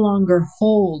can no longer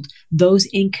hold those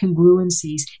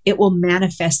incongruencies, it will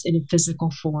manifest in a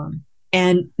physical form.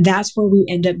 And that's where we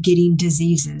end up getting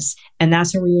diseases. And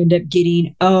that's where we end up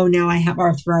getting, oh, now I have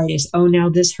arthritis. Oh, now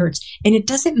this hurts. And it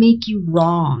doesn't make you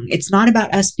wrong. It's not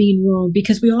about us being wrong,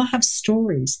 because we all have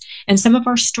stories. And some of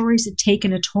our stories have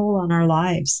taken a toll on our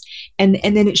lives. And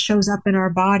then it shows up in our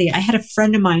body. I had a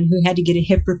friend of mine who had to get a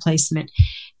hip replacement.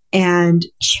 And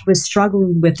she was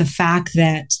struggling with the fact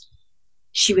that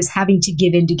she was having to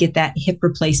give in to get that hip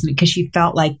replacement, because she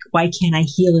felt like, why can't I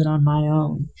heal it on my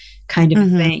own, kind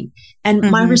of thing. And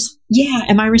my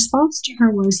response to her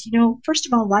was, first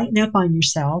of all, lighten up on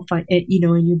yourself, in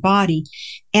your body.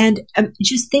 And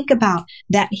just think about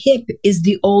that hip is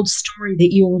the old story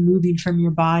that you are removing from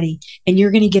your body, and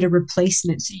you're going to get a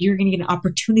replacement. So you're going to get an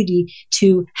opportunity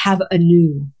to have a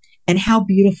new. And how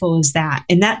beautiful is that?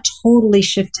 And that totally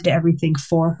shifted everything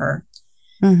for her.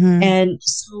 And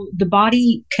so the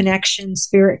body connection,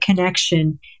 spirit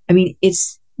connection, I mean,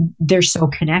 they're so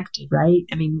connected, right?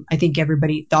 I mean, I think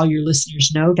all your listeners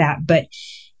know that, but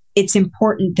it's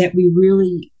important that we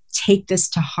really take this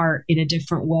to heart in a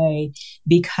different way,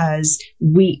 because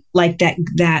we, like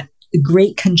that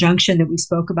great conjunction that we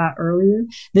spoke about earlier,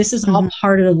 this is all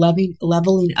part of the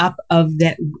leveling up of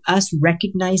that, us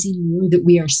recognizing that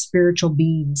we are spiritual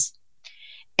beings.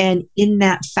 And in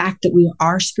that fact that we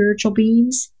are spiritual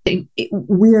beings,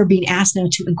 we are being asked now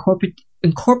to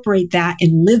incorporate that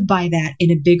and live by that in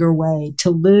a bigger way,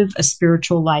 to live a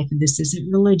spiritual life. And this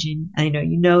isn't religion. I know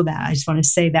you know that. I just want to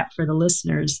say that for the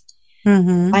listeners.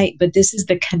 Right? But this is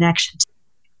the connection.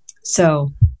 So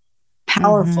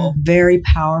powerful, very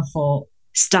powerful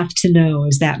stuff to know,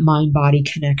 is that mind-body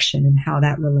connection and how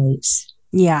that relates.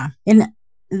 Yeah. And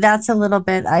that's a little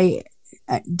bit, I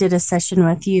did a session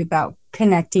with you about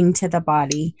connecting to the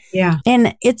body. Yeah.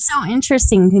 And it's so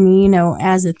interesting to me,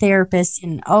 as a therapist,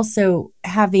 and also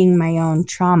having my own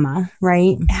trauma,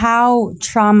 right? How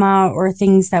trauma or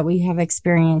things that we have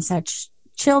experienced as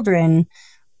children,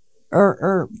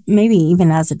 or maybe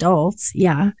even as adults,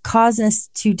 cause us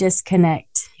to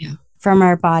disconnect from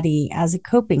our body as a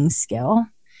coping skill.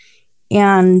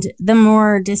 And the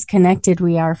more disconnected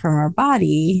we are from our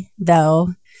body,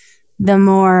 though, the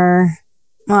more,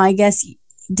 well, I guess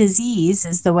disease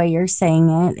is the way you're saying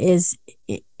it, is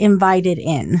invited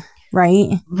in,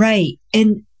 right? Right.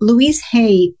 And Louise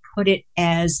Hay put it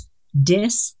as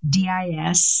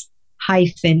dis-ease.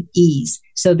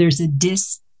 So there's a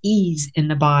dis-ease in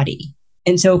the body.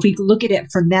 And so if we look at it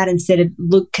from that instead of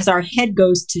because our head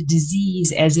goes to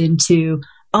disease as into,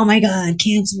 oh my God,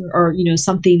 cancer, or,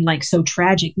 something like so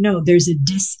tragic. No, there's a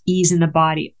dis-ease in the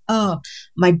body. Oh,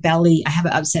 my belly, I have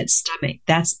an upset stomach.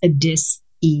 That's a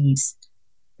dis-ease.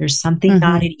 There's something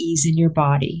not at ease in your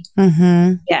body.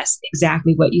 Yes,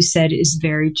 exactly. What you said is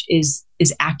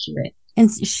is accurate.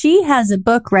 And she has a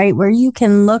book, right, where you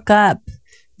can look up,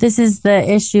 this is the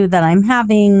issue that I'm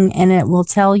having, and it will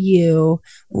tell you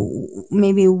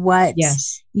maybe what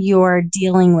you're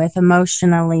dealing with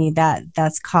emotionally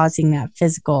that's causing that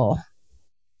physical.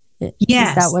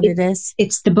 Yes. Is that what it is?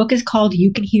 The book is called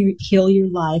You Can Heal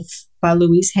Your Life by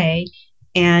Louise Hay.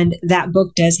 And that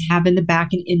book does have in the back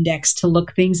an index to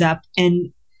look things up.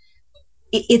 And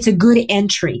it's a good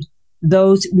entry.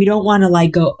 We don't want to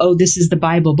go, oh, this is the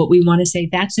Bible, but we want to say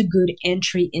that's a good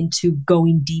entry into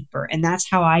going deeper. And that's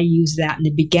how I used that in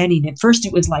the beginning. At first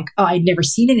it was like, oh, I'd never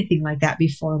seen anything like that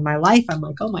before in my life. I'm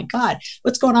like, oh my God,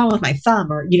 what's going on with my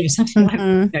thumb? Or, something like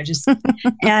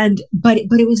that. But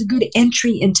it was a good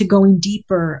entry into going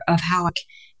deeper of how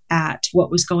at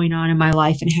what was going on in my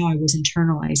life and how I was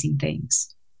internalizing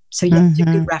things. So yeah, it's a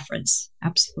good reference.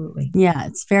 Absolutely. Yeah,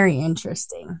 it's very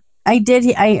interesting.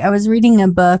 I was reading a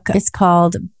book. It's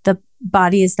called The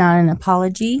Body Is Not an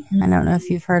Apology. I don't know if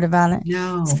you've heard about it.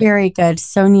 No. It's very good.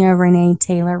 Sonia Renee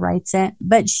Taylor writes it.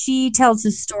 But she tells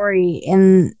a story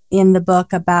in the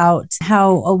book about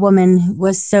how a woman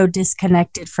was so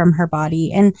disconnected from her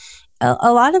body. And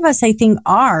a lot of us, I think,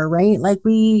 are, right? Like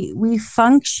we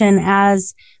function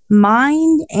as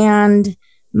mind and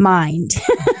mind.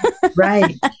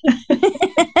 Right.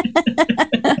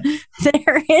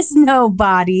 There is no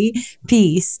body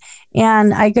piece.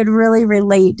 And I could really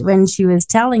relate when she was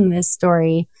telling this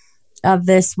story of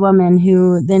this woman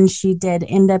who then she did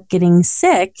end up getting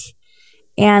sick,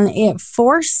 and it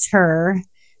forced her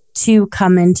to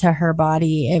come into her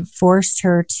body. It forced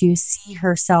her to see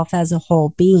herself as a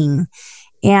whole being.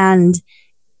 And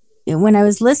when I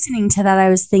was listening to that, I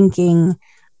was thinking,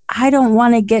 I don't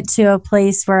want to get to a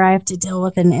place where I have to deal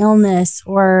with an illness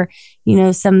or,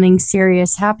 something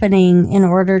serious happening in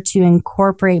order to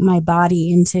incorporate my body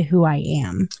into who I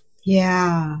am.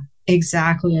 Yeah,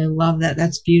 exactly. I love that.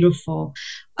 That's beautiful.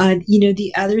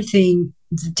 The other thing,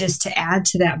 just to add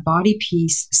to that body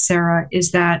piece, Sarah,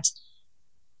 is that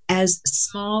as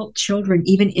small children,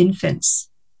 even infants,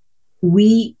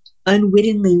 we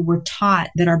unwittingly were taught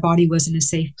that our body wasn't a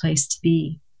safe place to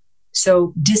be.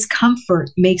 So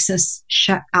discomfort makes us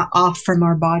shut off from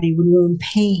our body when we're in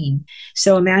pain.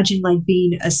 So imagine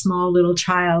being a small little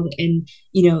child and,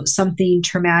 something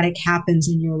traumatic happens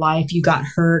in your life. You got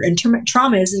hurt, and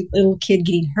trauma is a little kid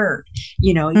getting hurt,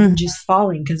 even just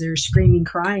falling because they're screaming,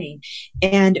 crying.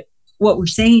 And what we're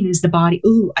saying is the body,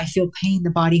 ooh, I feel pain.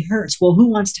 The body hurts. Well, who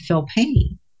wants to feel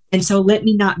pain? And so let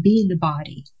me not be in the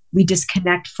body. We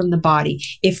disconnect from the body.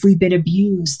 If we've been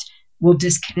abused, we'll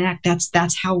disconnect.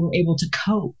 That's how we're able to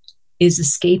cope, is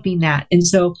escaping that. And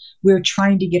so we're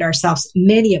trying to get ourselves,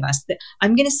 many of us,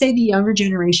 I'm going to say the younger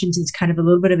generations, it's kind of a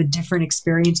little bit of a different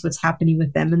experience what's happening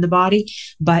with them in the body.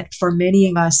 But for many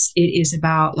of us, it is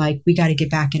about we got to get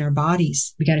back in our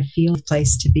bodies. We got to feel a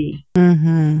place to be.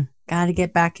 Got to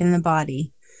get back in the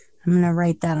body. I'm going to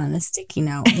write that on a sticky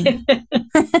note.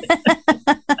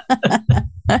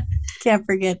 Can't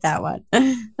forget that one.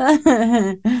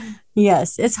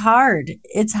 Yes, it's hard.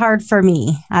 It's hard for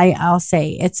me. I'll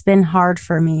say it's been hard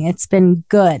for me. It's been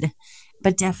good,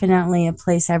 but definitely a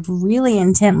place I've really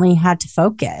intently had to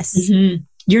focus. Mm-hmm.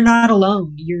 You're not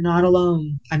alone. You're not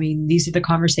alone. I mean, these are the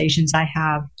conversations I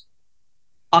have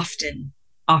often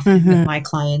with my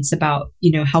clients about,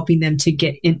 helping them to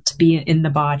get to be in the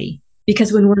body.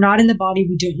 Because when we're not in the body,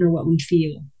 we don't know what we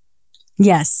feel.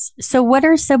 Yes. So what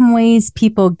are some ways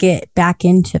people get back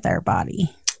into their body?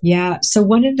 Yeah. So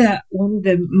one of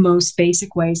the most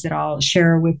basic ways that I'll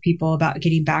share with people about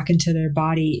getting back into their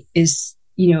body is,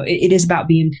 it is about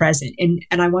being present.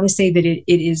 And I want to say that it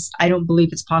is, I don't believe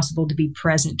it's possible to be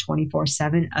present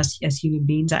 24/7 as human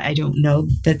beings. I don't know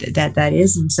that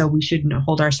is. And so we shouldn't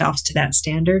hold ourselves to that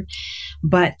standard.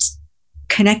 But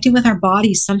connecting with our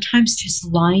bodies, sometimes just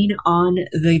lying on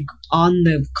the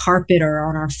carpet or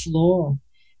on our floor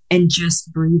and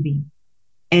just breathing.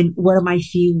 And what am I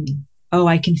feeling? Oh,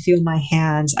 I can feel my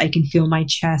hands. I can feel my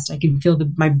chest. I can feel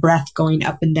my breath going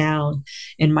up and down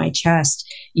in my chest.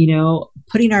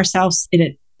 Putting ourselves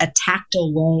in a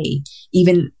tactile way,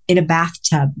 even in a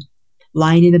bathtub,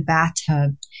 lying in a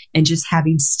bathtub and just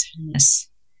having stillness.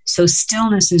 So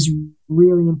stillness is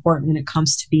really important when it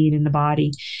comes to being in the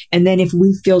body. And then if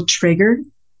we feel triggered,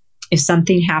 if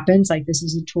something happens, like this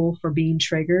is a tool for being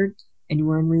triggered and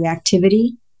we're in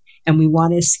reactivity and we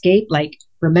want to escape, like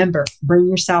remember, bring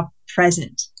yourself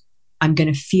present. I'm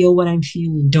going to feel what I'm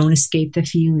feeling. Don't escape the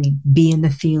feeling. Be in the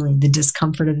feeling, the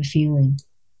discomfort of the feeling.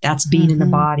 That's being in the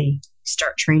body.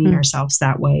 Start training ourselves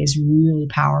that way is really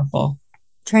powerful.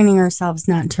 Training ourselves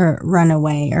not to run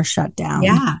away or shut down.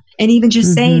 Yeah. And even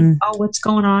just saying, oh, what's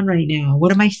going on right now?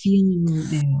 What am I feeling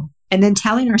right now? And then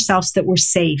telling ourselves that we're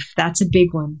safe. That's a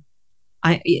big one.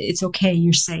 It's okay.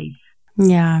 You're safe.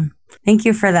 Yeah. Thank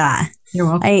you for that. You're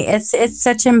welcome. It's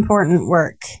such important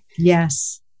work.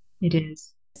 Yes, it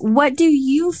is. What do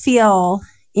you feel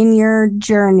in your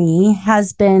journey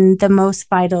has been the most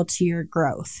vital to your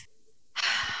growth?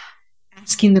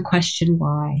 Asking the question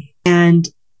why. And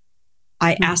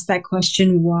I ask that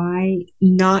question why,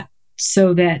 not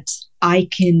so that I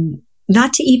can,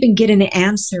 not to even get an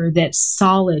answer that's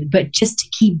solid, but just to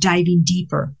keep diving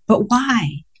deeper. But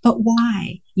why? But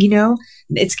why?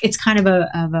 It's kind of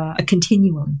a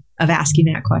continuum of asking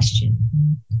that question.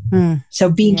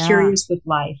 So being curious with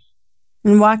life.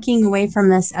 And walking away from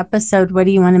this episode, what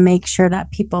do you want to make sure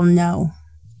that people know?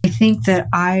 I think that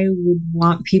I would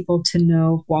want people to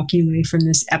know, walking away from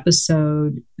this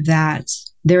episode, that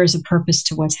there is a purpose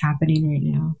to what's happening right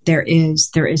now. There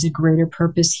is a greater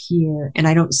purpose here. And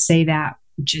I don't say that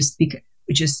just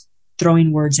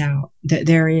throwing words out. That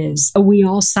there is. We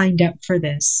all signed up for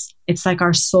this. It's like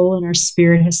our soul and our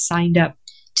spirit has signed up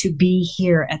to be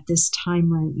here at this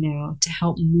time right now to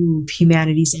help move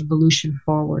humanity's evolution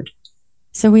forward.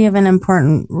 So we have an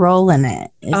important role in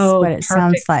it, is what it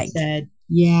sounds like. Said.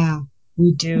 Yeah,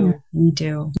 we do. Yeah. We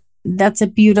do. That's a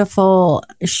beautiful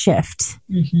shift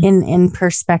in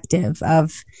perspective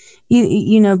of,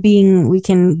 we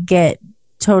can get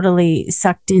totally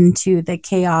sucked into the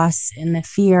chaos and the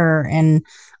fear and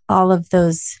all of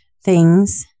those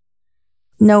things,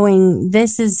 knowing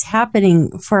this is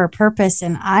happening for a purpose.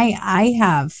 And I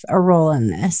have a role in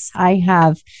this. I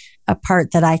have a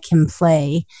part that I can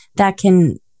play that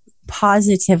can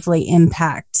positively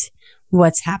impact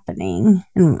what's happening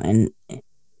and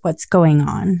what's going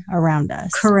on around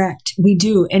us. Correct. We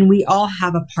do. And we all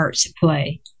have a part to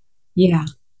play. Yeah.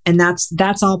 And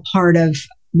that's all part of,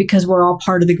 because we're all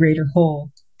part of the greater whole.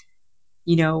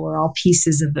 We're all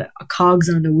pieces of the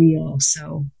cogs on the wheel.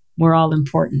 So we're all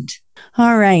important.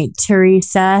 All right,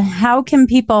 Teresa, how can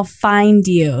people find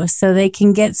you so they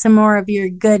can get some more of your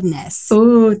goodness?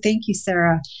 Oh, thank you,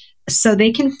 Sarah. So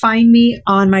they can find me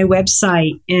on my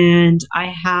website, and I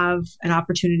have an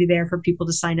opportunity there for people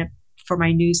to sign up for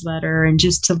my newsletter and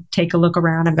just to take a look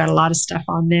around. I've got a lot of stuff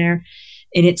on there,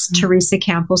 and it's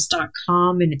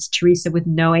teresacampos.com, and it's Teresa with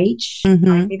no H.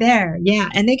 Find me there. Yeah.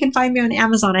 And they can find me on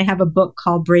Amazon. I have a book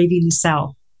called Braving the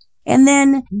Self. And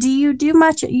then do you do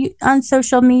much on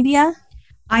social media?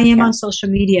 I am on social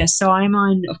media. So I'm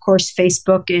on, of course,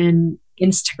 Facebook and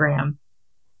Instagram.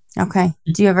 Okay.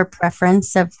 Do you have a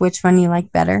preference of which one you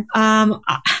like better? I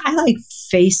like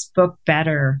Facebook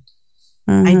better.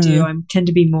 I do. I tend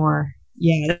to be more,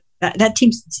 that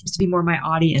seems to be more my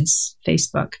audience,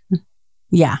 Facebook.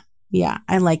 Yeah. Yeah.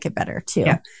 I like it better too.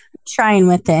 Yeah. I'm trying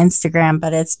with the Instagram,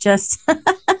 but it's just...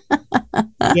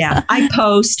 Yeah. I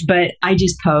post, but I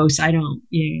just post. I don't,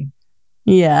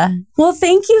 Yeah. Well,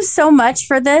 thank you so much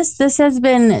for this. This has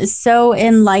been so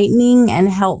enlightening and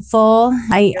helpful.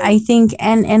 I think,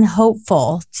 and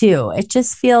hopeful too. It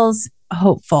just feels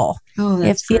hopeful. Oh,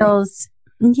 that's It feels,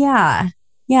 great.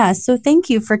 Yeah. So thank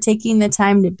you for taking the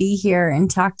time to be here and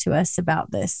talk to us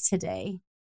about this today.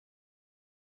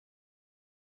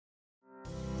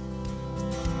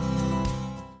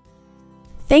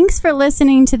 Thanks for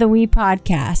listening to the We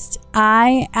Podcast.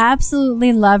 I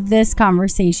absolutely love this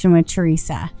conversation with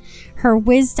Teresa. Her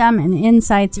wisdom and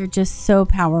insights are just so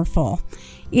powerful.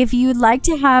 If you'd like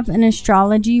to have an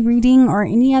astrology reading or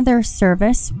any other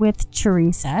service with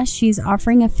Teresa, she's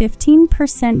offering a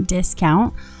 15%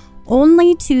 discount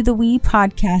only to the We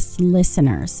Podcast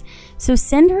listeners. So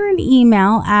send her an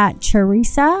email at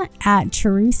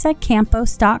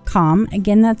Teresa@teresacampos.com.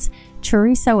 Again, that's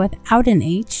Teresa without an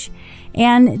H.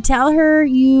 And tell her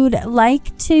you'd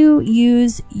like to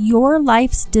use your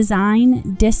life's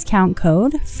design discount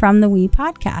code from the We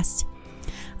Podcast.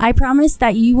 I promise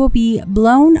that you will be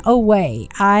blown away.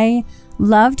 I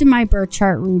loved my birth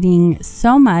chart reading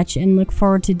so much and look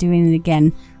forward to doing it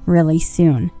again really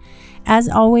soon. As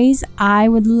always, I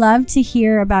would love to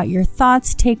hear about your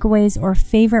thoughts, takeaways, or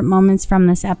favorite moments from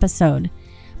this episode.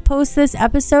 Post this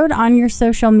episode on your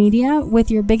social media with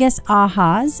your biggest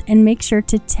ahas and make sure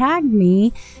to tag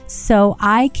me so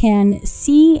I can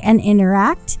see and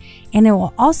interact, and it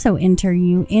will also enter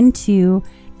you into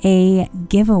a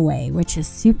giveaway, which is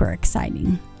super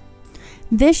exciting.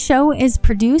 This show is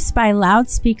produced by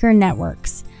Loudspeaker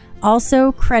Networks.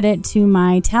 Also, credit to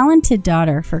my talented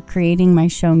daughter for creating my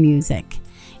show music.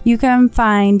 You can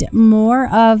find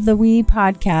more of the We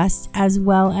podcast as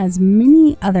well as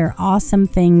many other awesome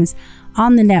things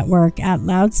on the network at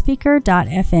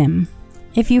loudspeaker.fm.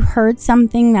 If you heard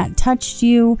something that touched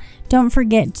you, don't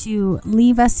forget to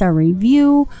leave us a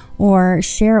review or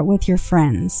share it with your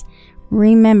friends.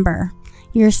 Remember,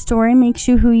 your story makes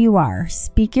you who you are.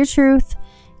 Speak your truth,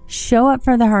 show up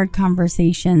for the hard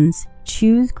conversations,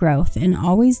 choose growth, and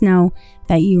always know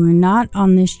that you are not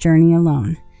on this journey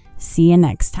alone. See you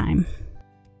next time.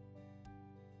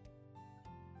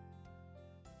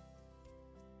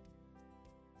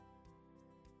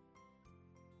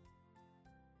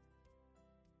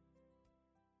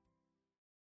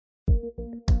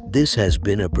 This has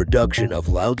been a production of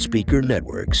Loudspeaker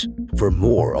Networks. For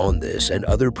more on this and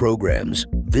other programs,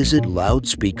 visit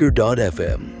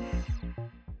loudspeaker.fm.